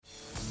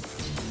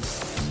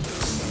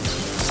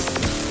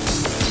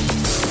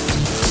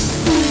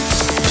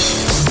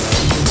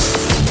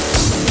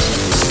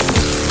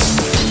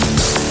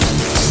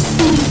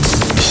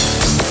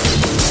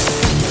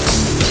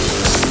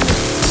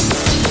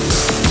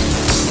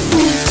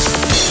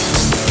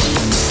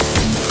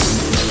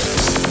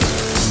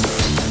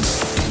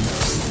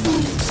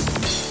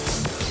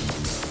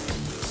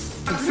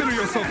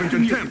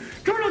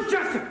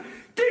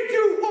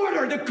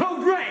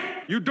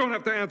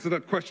don't have to answer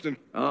that question.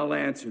 I'll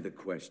answer the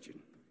question.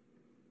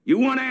 You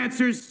want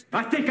answers?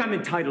 I think I'm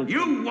entitled.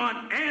 You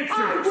want answers?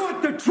 I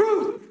want the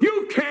truth!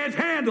 You can't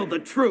handle the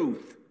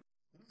truth!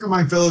 Welcome,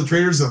 my fellow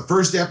traders, the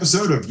first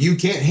episode of You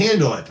Can't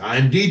Handle It.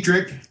 I'm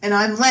Dietrich. And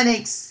I'm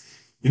Lennox.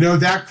 You know,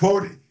 that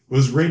quote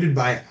was rated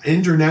by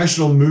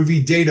International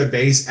Movie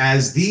Database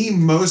as the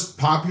most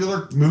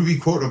popular movie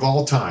quote of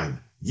all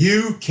time.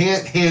 You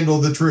can't handle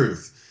the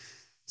truth.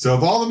 So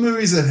of all the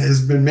movies that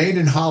has been made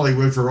in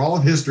Hollywood for all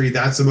of history,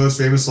 that's the most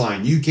famous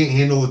line. You can't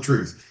handle the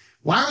truth.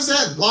 Why was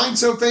that line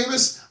so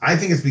famous? I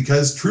think it's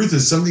because truth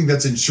is something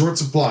that's in short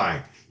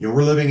supply. You know,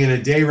 we're living in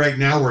a day right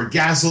now where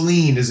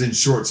gasoline is in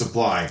short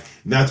supply.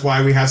 And that's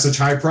why we have such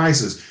high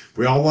prices.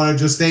 We all want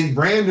to just thank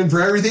Brandon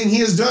for everything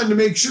he has done to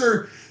make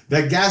sure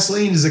that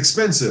gasoline is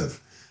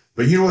expensive.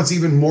 But you know what's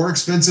even more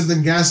expensive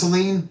than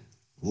gasoline?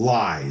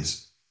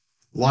 Lies.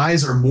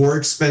 Lies are more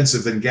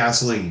expensive than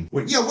gasoline.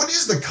 What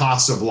is the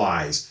cost of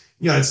lies?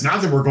 You know, it's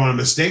not that we're going to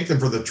mistake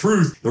them for the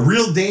truth. The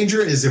real danger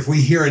is if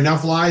we hear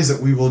enough lies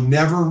that we will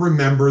never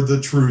remember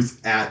the truth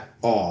at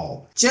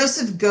all.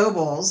 Joseph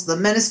Goebbels, the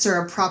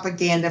minister of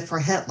propaganda for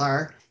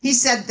Hitler, he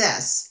said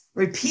this: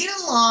 repeat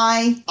a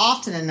lie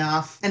often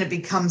enough and it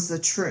becomes the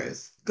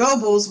truth.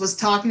 Goebbels was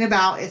talking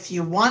about if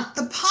you want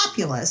the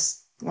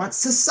populace, want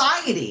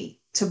society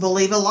to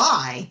believe a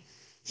lie,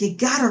 you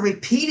gotta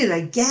repeat it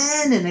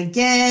again and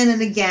again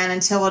and again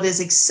until it is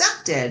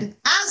accepted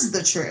as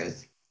the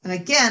truth. And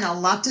again, a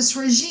leftist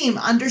regime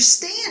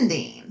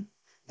understanding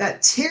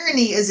that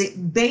tyranny is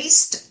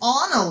based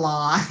on a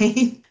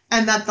lie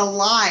and that the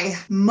lie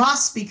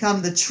must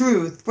become the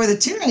truth for the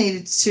tyranny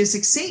to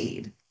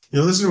succeed. You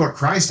know, listen to what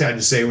Christ had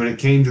to say when it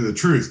came to the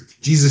truth.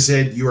 Jesus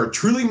said, "You are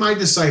truly my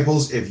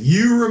disciples if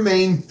you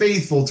remain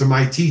faithful to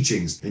my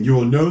teachings, and you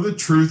will know the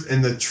truth,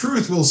 and the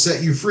truth will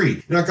set you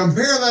free." Now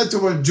compare that to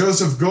what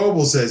Joseph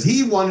Goebbels says.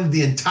 He wanted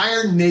the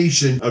entire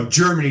nation of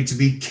Germany to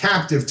be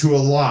captive to a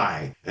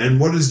lie. And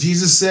what does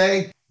Jesus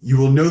say? You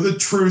will know the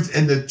truth,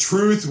 and the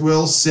truth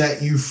will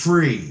set you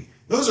free.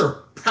 Those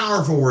are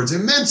powerful words,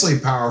 immensely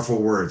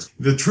powerful words.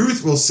 The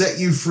truth will set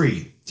you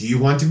free. Do you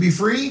want to be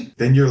free?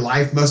 Then your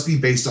life must be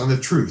based on the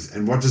truth.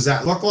 And what does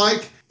that look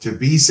like? To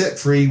be set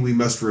free, we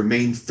must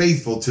remain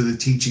faithful to the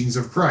teachings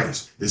of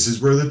Christ. This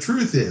is where the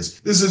truth is.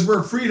 This is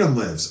where freedom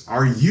lives.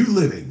 Are you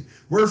living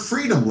where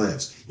freedom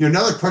lives? You know,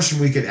 another question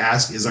we could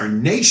ask is, our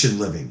nation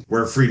living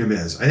where freedom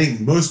is? I think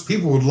most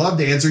people would love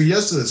to answer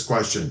yes to this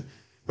question.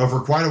 But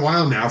for quite a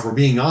while now, if we're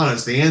being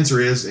honest, the answer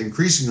is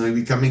increasingly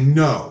becoming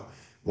no.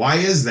 Why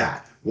is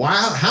that?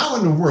 How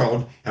in the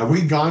world have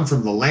we gone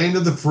from the land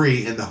of the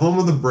free and the home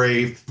of the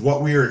brave to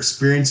what we are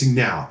experiencing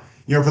now?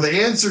 You know, for the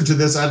answer to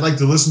this, I'd like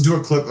to listen to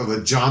a clip of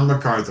a John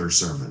MacArthur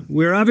sermon.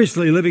 We're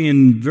obviously living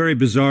in very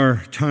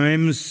bizarre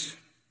times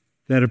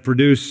that have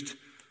produced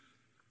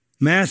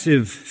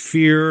massive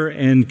fear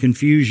and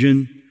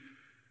confusion.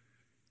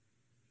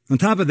 On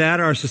top of that,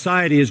 our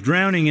society is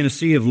drowning in a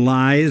sea of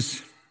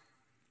lies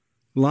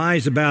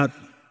about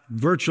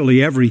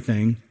virtually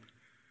everything.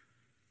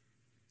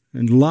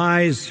 And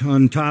lies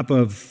on top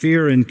of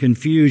fear and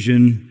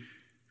confusion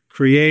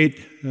create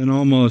an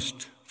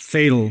almost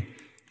fatal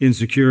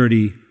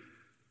insecurity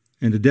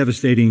and a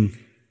devastating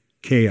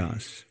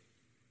chaos.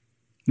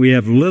 We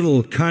have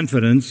little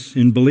confidence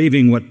in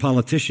believing what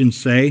politicians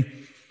say,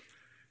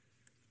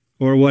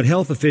 or what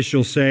health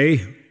officials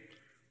say,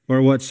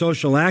 or what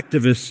social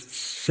activists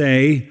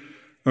say,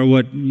 or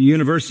what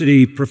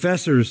university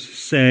professors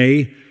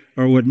say,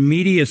 or what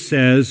media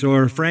says,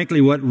 or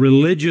frankly what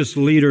religious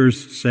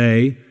leaders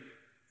say.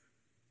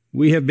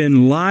 We have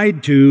been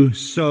lied to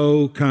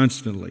so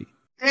constantly.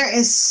 There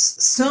is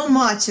so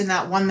much in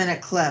that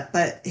 1-minute clip,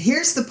 but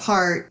here's the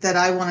part that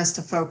I want us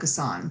to focus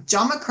on.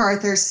 John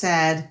MacArthur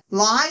said,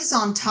 lies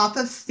on top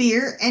of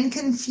fear and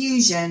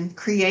confusion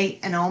create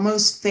an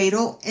almost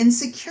fatal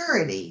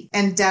insecurity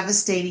and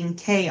devastating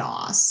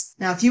chaos.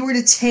 Now, if you were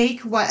to take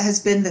what has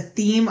been the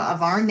theme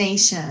of our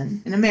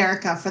nation in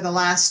America for the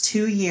last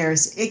 2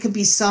 years, it could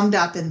be summed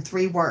up in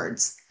 3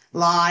 words: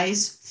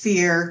 lies,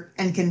 fear,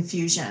 and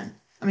confusion.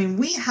 I mean,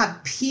 we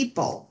have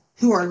people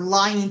who are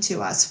lying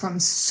to us from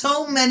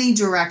so many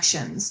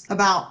directions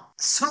about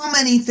so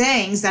many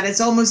things that it's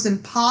almost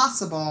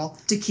impossible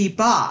to keep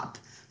up.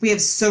 We have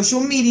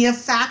social media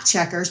fact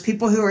checkers,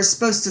 people who are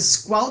supposed to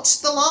squelch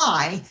the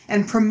lie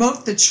and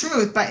promote the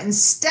truth, but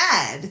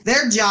instead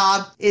their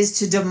job is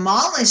to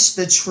demolish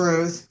the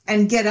truth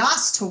and get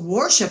us to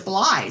worship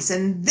lies.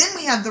 And then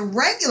we have the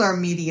regular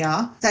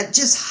media that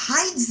just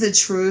hides the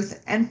truth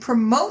and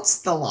promotes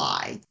the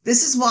lie.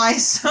 This is why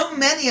so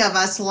many of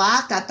us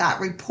laughed at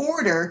that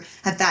reporter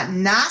at that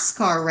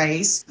NASCAR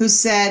race who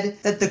said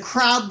that the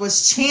crowd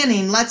was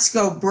chanting, "Let's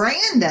go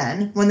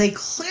Brandon," when they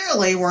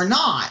clearly were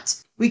not.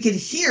 We could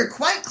hear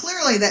quite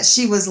clearly that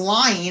she was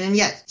lying, and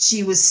yet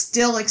she was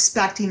still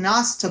expecting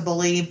us to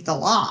believe the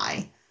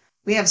lie.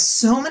 We have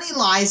so many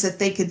lies that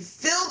they could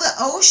fill the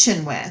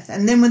ocean with.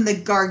 And then when the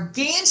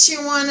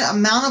gargantuan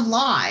amount of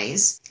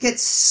lies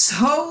gets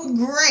so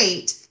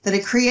great, that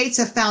it creates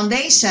a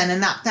foundation,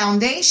 and that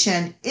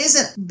foundation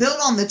isn't built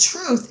on the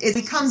truth. It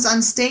becomes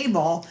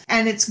unstable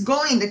and it's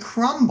going to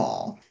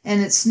crumble. And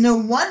it's no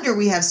wonder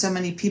we have so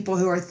many people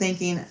who are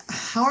thinking,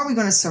 how are we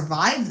going to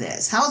survive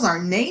this? How is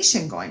our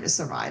nation going to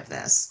survive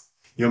this?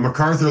 You know,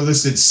 MacArthur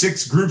listed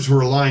 6 groups who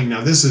are lying.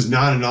 Now, this is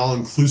not an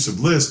all-inclusive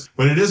list,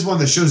 but it is one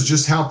that shows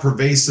just how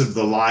pervasive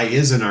the lie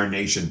is in our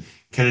nation.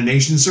 Can a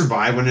nation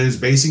survive when it is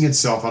basing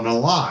itself on a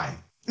lie?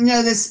 You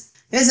know, this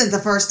isn't the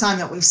first time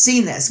that we've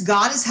seen this.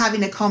 God is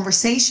having a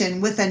conversation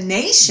with a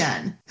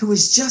nation who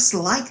is just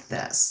like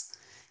this.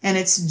 And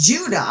it's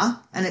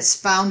Judah, and it's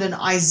found in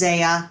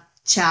Isaiah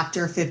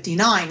chapter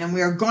 59. And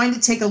we are going to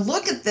take a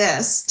look at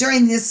this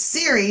during this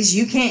series,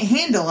 You Can't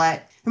Handle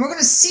It. And we're going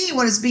to see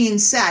what is being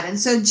said. And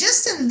so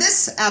just in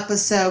this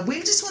episode,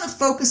 we just want to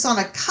focus on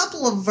a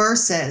couple of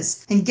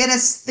verses and get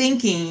us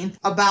thinking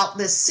about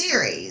this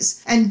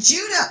series. And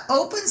Judah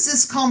opens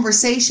this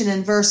conversation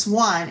in verse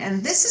 1.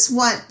 And this is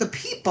what the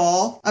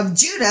people of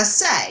Judah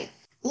say.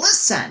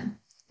 Listen,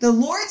 the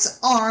Lord's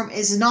arm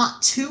is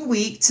not too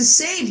weak to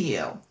save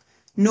you,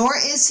 nor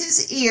is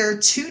his ear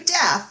too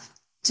deaf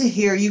to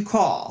hear you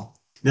call.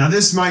 Now,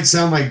 this might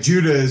sound like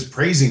Judah is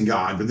praising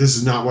God, but this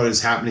is not what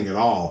is happening at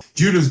all.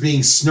 Judah is being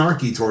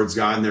snarky towards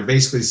God, and they're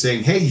basically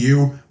saying, hey,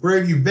 you, where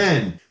have you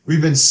been?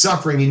 We've been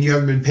suffering, and you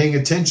haven't been paying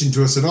attention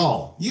to us at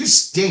all. You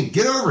stink.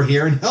 Get over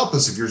here and help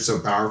us if you're so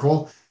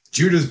powerful.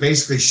 Judah is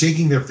basically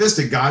shaking their fist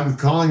at God and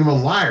calling him a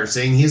liar,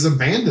 saying he has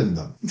abandoned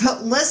them.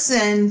 But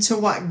listen to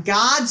what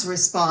God's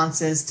response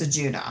is to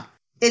Judah.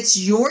 It's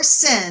your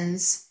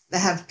sins that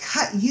have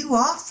cut you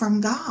off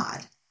from God.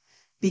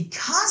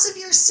 Because of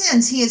your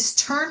sins, he has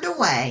turned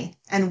away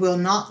and will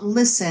not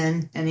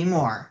listen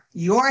anymore.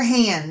 Your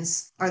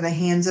hands are the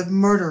hands of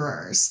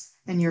murderers,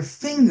 and your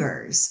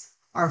fingers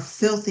are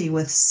filthy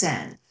with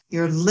sin.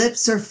 Your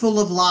lips are full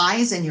of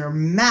lies, and your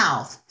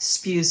mouth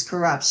spews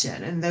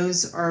corruption. And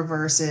those are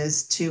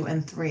verses 2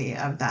 and 3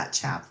 of that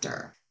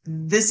chapter.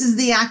 This is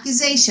the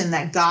accusation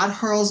that God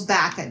hurls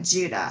back at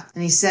Judah.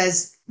 And he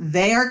says,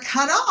 they are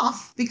cut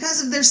off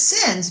because of their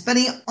sins, but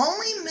he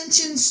only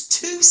mentions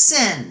 2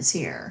 sins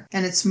here,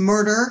 and it's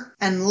murder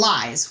and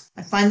lies.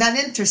 I find that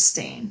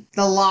interesting.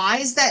 The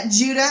lies that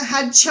Judah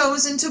had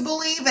chosen to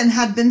believe and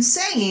had been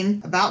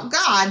saying about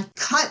God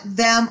cut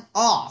them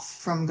off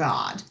from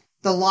God.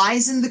 The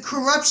lies and the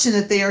corruption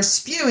that they are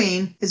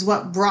spewing is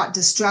what brought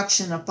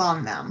destruction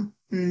upon them.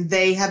 And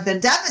they have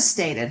been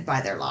devastated by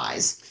their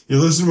lies. You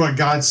listen to what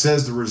God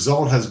says the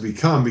result has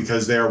become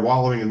because they are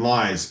wallowing in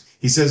lies.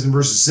 He says in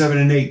verses 7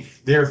 and 8,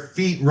 their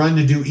feet run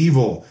to do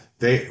evil.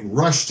 They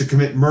rush to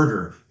commit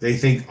murder. They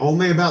think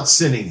only about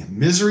sinning.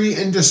 Misery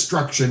and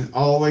destruction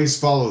always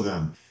follow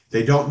them.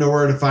 They don't know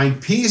where to find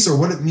peace or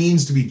what it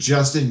means to be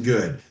just and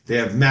good. They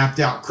have mapped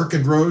out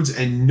crooked roads,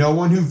 and no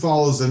one who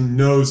follows them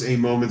knows a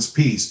moment's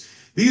peace.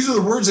 These are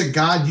the words that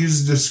God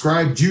uses to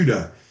describe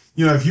Judah.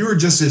 You know, if you were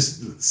just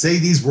to say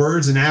these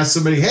words and ask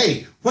somebody,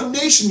 hey, what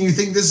nation do you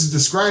think this is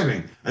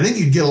describing? I think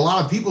you'd get a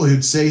lot of people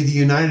who'd say the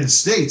United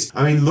States.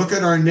 I mean, look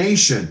at our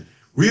nation.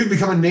 We have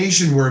become a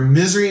nation where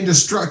misery and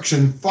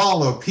destruction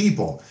follow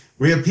people.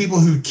 We have people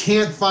who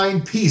can't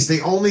find peace.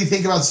 They only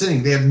think about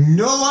sinning. They have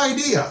no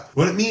idea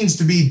what it means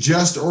to be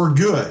just or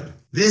good.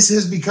 This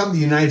has become the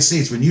United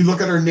States. When you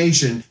look at our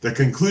nation, the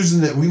conclusion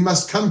that we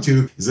must come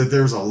to is that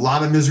there's a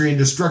lot of misery and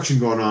destruction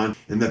going on,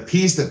 and the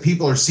peace that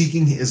people are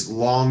seeking is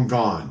long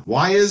gone.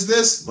 Why is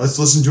this? Let's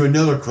listen to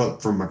another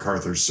clip from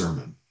MacArthur's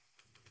sermon.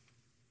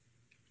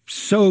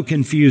 So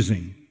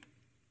confusing.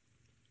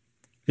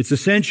 It's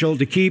essential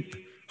to keep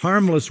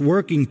harmless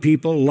working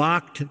people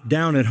locked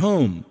down at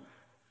home,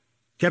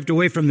 kept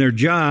away from their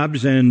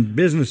jobs and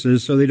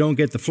businesses so they don't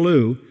get the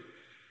flu.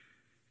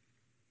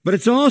 But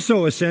it's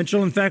also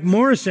essential, in fact,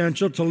 more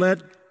essential, to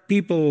let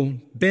people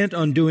bent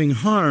on doing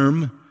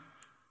harm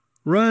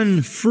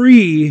run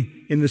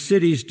free in the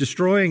cities,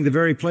 destroying the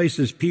very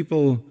places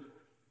people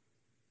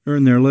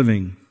earn their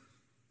living.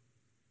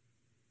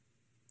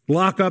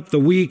 Lock up the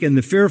weak and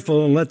the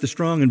fearful and let the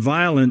strong and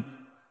violent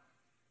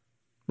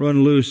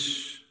run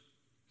loose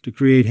to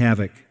create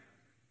havoc.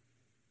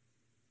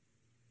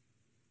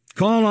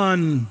 Call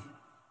on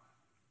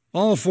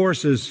all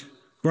forces,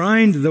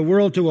 grind the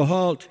world to a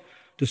halt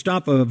to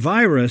stop a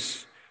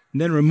virus, and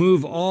then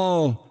remove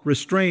all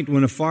restraint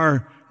when a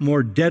far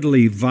more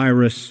deadly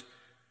virus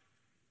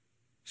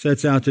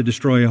sets out to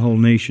destroy a whole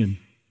nation.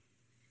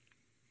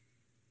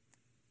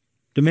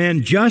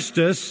 Demand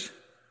justice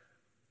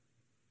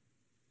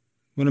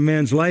when a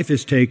man's life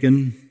is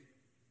taken,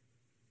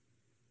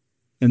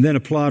 and then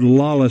applaud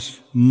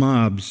lawless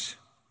mobs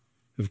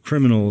of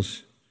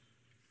criminals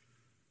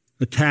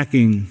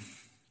attacking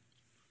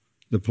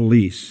the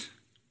police.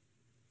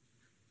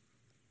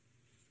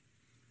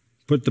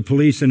 Put the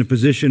police in a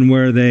position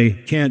where they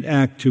can't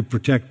act to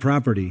protect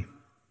property,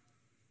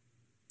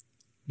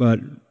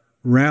 but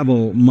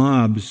rabble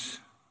mobs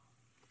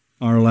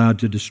are allowed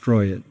to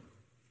destroy it.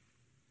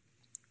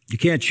 You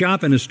can't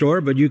shop in a store,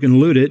 but you can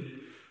loot it.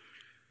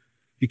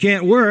 You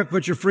can't work,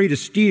 but you're free to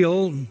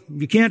steal.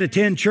 You can't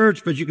attend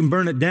church, but you can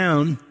burn it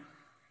down.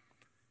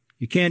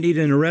 You can't eat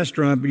in a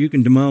restaurant, but you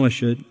can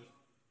demolish it.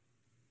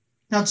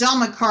 Now, John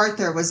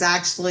MacArthur was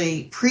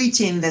actually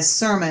preaching this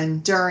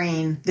sermon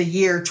during the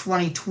year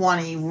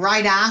 2020,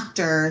 right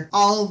after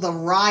all the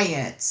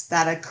riots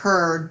that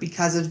occurred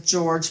because of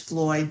George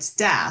Floyd's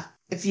death.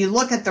 If you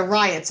look at the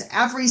riots,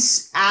 every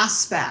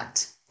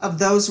aspect of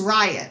those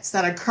riots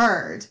that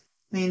occurred,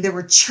 I mean, there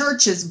were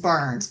churches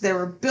burned, there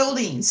were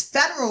buildings,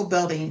 federal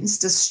buildings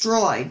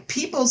destroyed,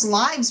 people's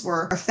lives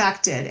were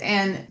affected,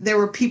 and there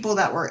were people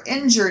that were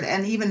injured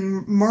and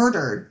even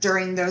murdered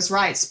during those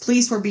riots.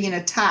 Police were being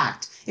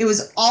attacked. It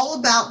was all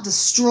about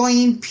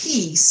destroying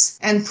peace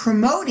and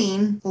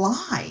promoting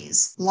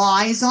lies.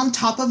 Lies on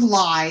top of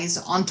lies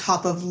on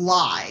top of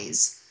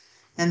lies.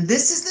 And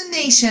this is the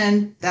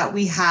nation that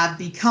we have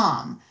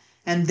become.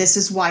 And this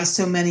is why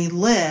so many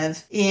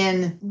live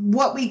in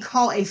what we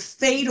call a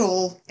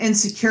fatal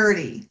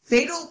insecurity.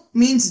 Fatal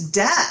means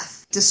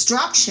death,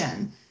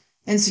 destruction.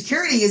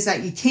 Insecurity is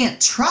that you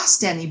can't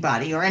trust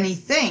anybody or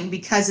anything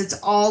because it's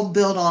all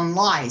built on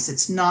lies.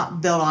 It's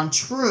not built on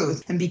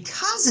truth. And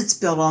because it's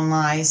built on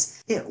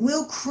lies, it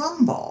will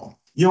crumble.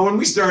 You know, when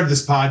we started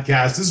this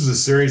podcast, this was a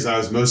series I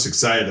was most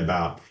excited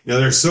about. You know,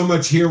 there's so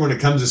much here when it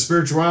comes to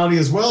spirituality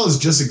as well as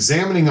just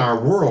examining our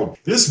world.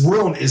 This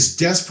world is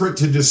desperate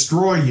to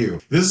destroy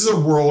you. This is a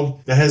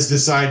world that has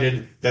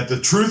decided that the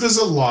truth is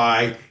a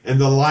lie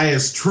and the lie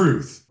is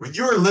truth. When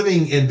you're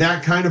living in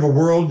that kind of a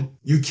world,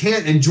 you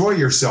can't enjoy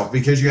yourself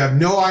because you have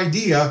no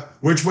idea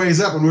which way is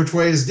up and which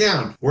way is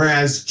down.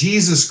 Whereas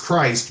Jesus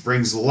Christ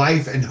brings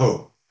life and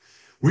hope.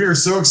 We are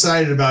so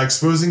excited about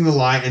exposing the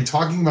lie and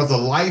talking about the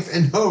life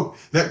and hope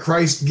that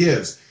Christ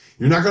gives.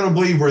 You're not going to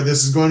believe where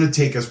this is going to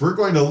take us. We're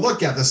going to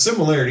look at the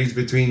similarities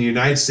between the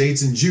United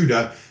States and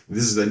Judah.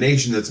 This is the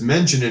nation that's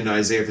mentioned in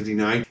Isaiah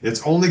 59.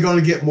 It's only going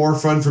to get more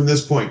fun from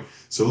this point.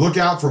 So look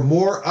out for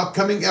more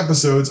upcoming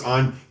episodes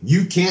on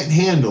You Can't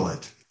Handle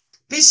It.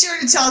 Be sure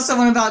to tell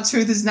someone about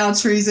Truth is Now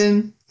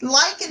Treason.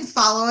 Like and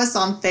follow us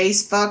on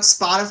Facebook,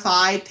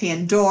 Spotify,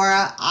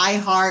 Pandora,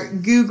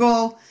 iHeart,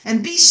 Google.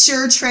 And be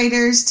sure,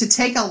 traders, to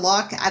take a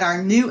look at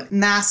our new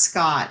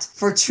mascot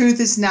for Truth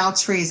is Now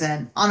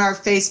Treason on our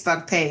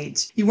Facebook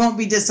page. You won't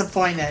be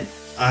disappointed.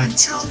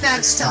 Until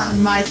next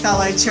time, my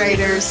fellow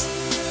traders.